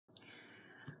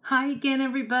Hi again,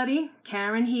 everybody.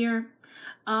 Karen here.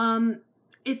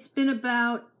 It's been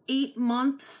about 8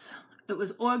 months. It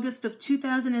was August of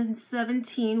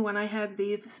 2017 when I had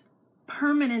the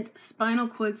permanent spinal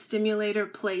cord stimulator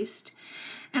placed.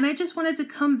 And I just wanted to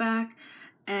come back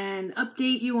and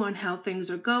update you on how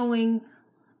things are going.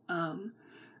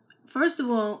 First of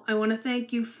all, I want to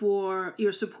thank you for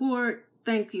your support.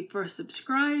 Thank you for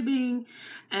subscribing,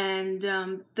 and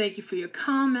thank you for your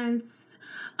comments.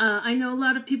 I know a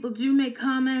lot of people do make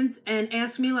comments and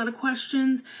ask me a lot of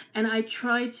questions, and I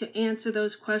try to answer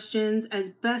those questions as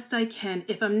best I can.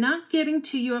 If I'm not getting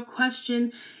to your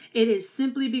question, it is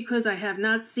simply because I have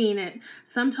not seen it.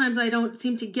 Sometimes I don't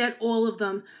seem to get all of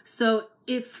them. So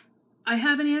if I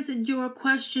haven't answered your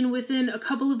question within a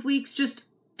couple of weeks, just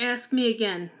ask me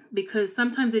again, because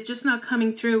sometimes it's just not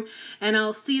coming through and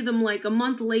I'll see them like a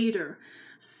month later.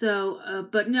 So,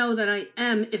 but know that I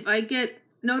am, if I get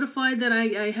notified that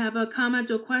I have a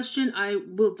comment or question, I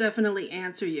will definitely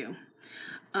answer you.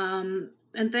 And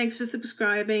thanks for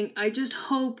subscribing. I just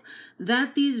hope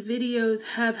that these videos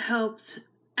have helped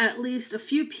at least a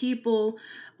few people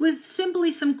with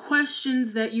simply some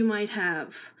questions that you might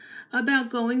have about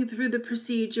going through the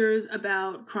procedures,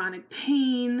 about chronic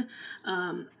pain,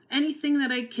 anything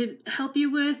that I could help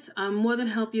you with, I'm more than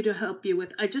happy to help you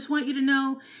with. I just want you to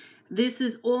know this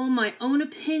is all my own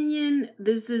opinion.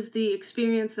 This is the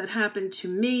experience that happened to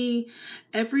me.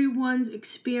 Everyone's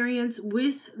experience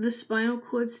with the spinal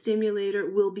cord stimulator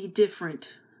will be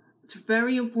different. It's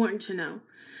very important to know.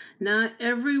 Not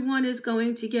everyone is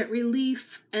going to get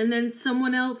relief, and then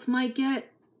someone else might get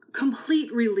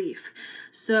complete relief.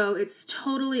 So it's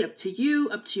totally up to you,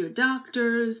 up to your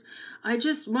doctors. I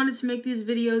just wanted to make these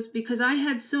videos because I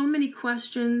had so many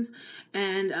questions,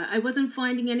 and I wasn't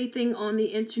finding anything on the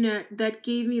internet that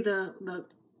gave me the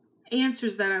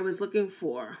answers that I was looking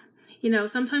for. You know,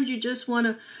 sometimes you just want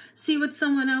to see what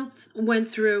someone else went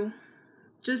through,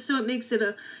 just so it makes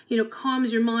it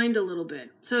calms your mind a little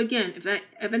bit. So again, if I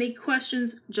have any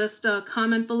questions, just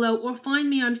comment below or find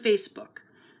me on Facebook.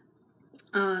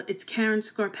 It's Karen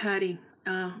Scarpati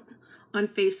on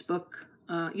Facebook.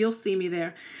 You'll see me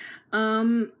there.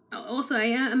 Also, I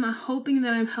am hoping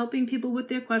that I'm helping people with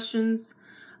their questions.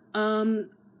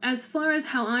 As far as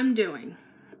how I'm doing,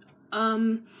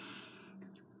 a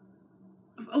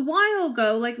while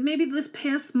ago, like maybe this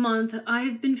past month,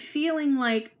 I've been feeling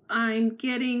like I'm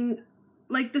getting,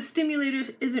 like the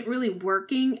stimulator isn't really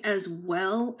working as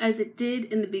well as it did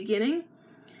in the beginning.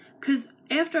 Because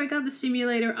after I got the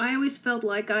stimulator, I always felt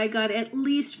like I got at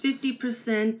least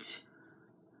 50%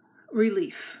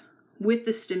 relief with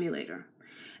the stimulator.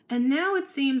 And now it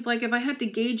seems like if I had to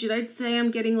gauge it, I'd say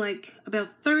I'm getting like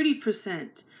about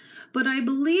 30%. But I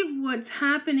believe what's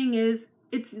happening is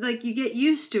it's like you get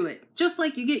used to it, just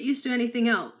like you get used to anything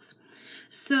else.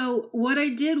 So what I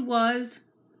did was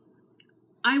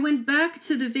I went back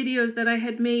to the videos that I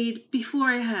had made before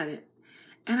I had it.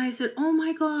 And I said, oh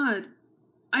my God,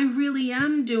 I really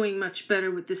am doing much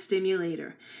better with the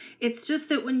stimulator. It's just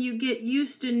that when you get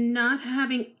used to not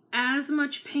having as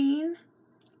much pain,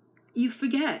 you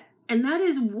forget. And that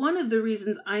is one of the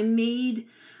reasons I made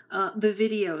the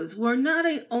videos. Were not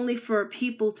only for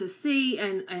people to see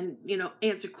and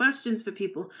answer questions for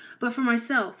people, but for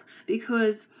myself,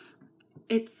 because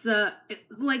it's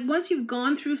like once you've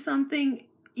gone through something,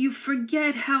 you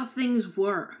forget how things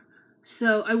were.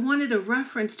 So I wanted a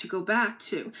reference to go back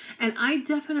to. And I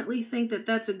definitely think that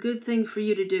that's a good thing for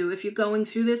you to do if you're going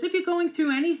through this, if you're going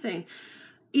through anything.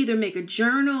 Either make a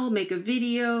journal, make a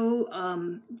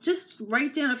video, just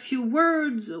write down a few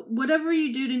words, whatever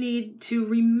you do to need to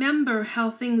remember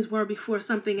how things were before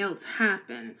something else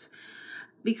happens.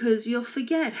 Because you'll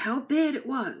forget how bad it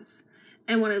was.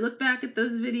 And when I look back at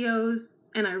those videos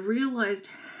and I realized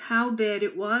how bad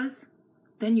it was,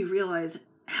 then you realize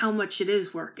how much it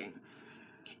is working.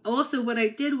 Also, what I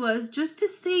did was, just to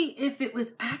see if it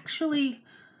was actually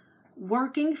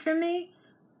working for me,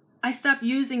 I stopped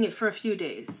using it for a few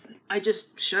days. I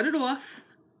just shut it off,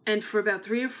 and for about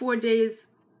 3 or 4 days,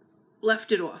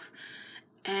 left it off.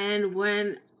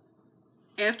 And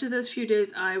after those few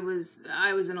days, I was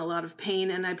in a lot of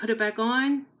pain, and I put it back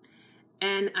on,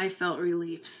 and I felt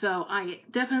relief. So I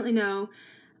definitely know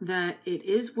that it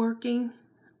is working.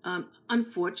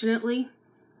 Unfortunately,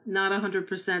 not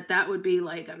 100%. That would be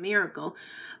like a miracle.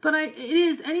 But it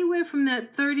is anywhere from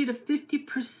that 30 to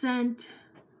 50%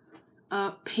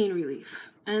 pain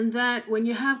relief. And that when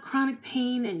you have chronic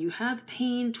pain and you have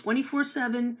pain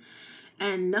 24/7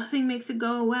 and nothing makes it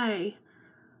go away,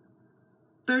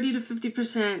 30 to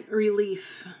 50%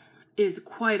 relief is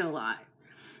quite a lot.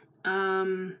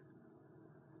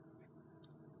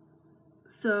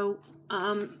 So,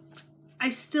 I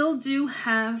still do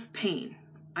have pain.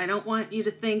 I don't want you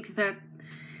to think that,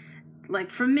 like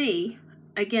for me,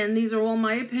 again, these are all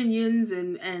my opinions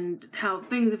and how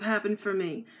things have happened for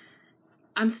me.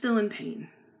 I'm still in pain.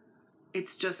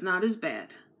 It's just not as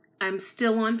bad. I'm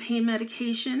still on pain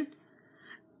medication,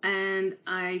 and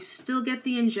I still get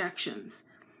the injections.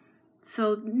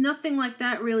 So nothing like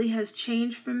that really has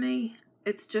changed for me.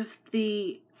 It's just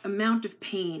the amount of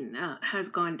pain has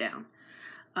gone down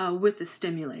with the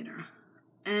stimulator.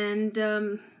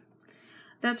 And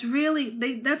that's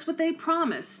really, that's what they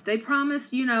promise. They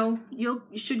promise, you know, you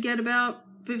should get about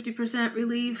 50%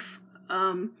 relief.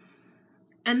 And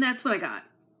that's what I got.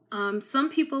 Some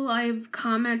people I've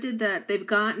commented that they've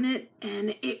gotten it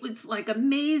and it was like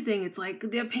amazing. It's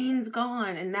like their pain's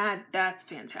gone, and that's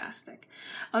fantastic.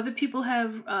 Other people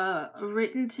have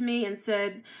written to me and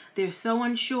said they're so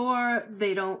unsure,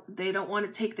 they don't want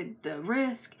to take the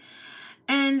risk.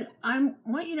 And I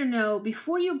want you to know,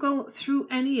 before you go through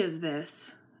any of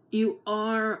this, you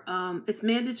are it's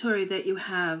mandatory that you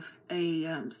have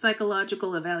a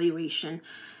psychological evaluation.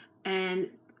 And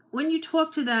when you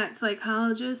talk to that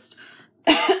psychologist,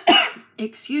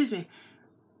 excuse me,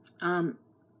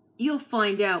 you'll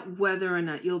find out whether or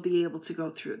not you'll be able to go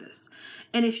through this.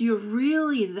 And if you're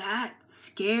really that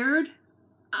scared,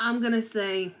 I'm going to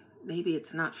say maybe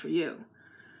it's not for you.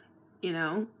 You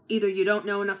know, either you don't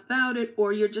know enough about it,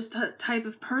 or you're just a type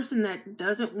of person that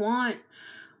doesn't want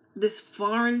this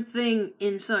foreign thing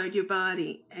inside your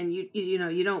body, and you know,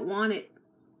 you don't want it.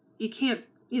 You can't,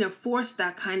 you know, force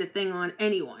that kind of thing on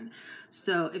anyone.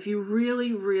 So if you're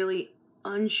really, really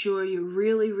unsure, you're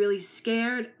really, really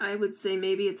scared, I would say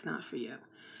maybe it's not for you.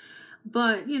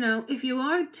 But, you know, if you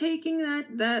are taking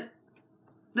that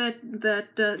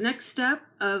next step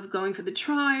of going for the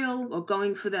trial or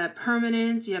going for that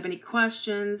permanent, you have any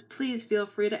questions, please feel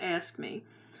free to ask me.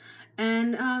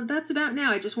 And that's about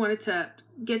now. I just wanted to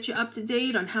get you up to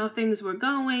date on how things were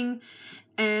going,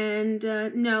 and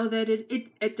know that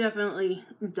it definitely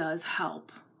does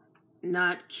help.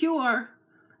 Not cure,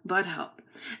 but help.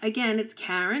 Again, it's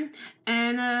Karen,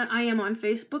 and I am on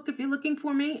Facebook if you're looking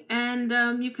for me, and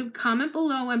you can comment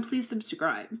below, and please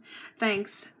subscribe.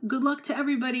 Thanks. Good luck to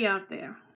everybody out there.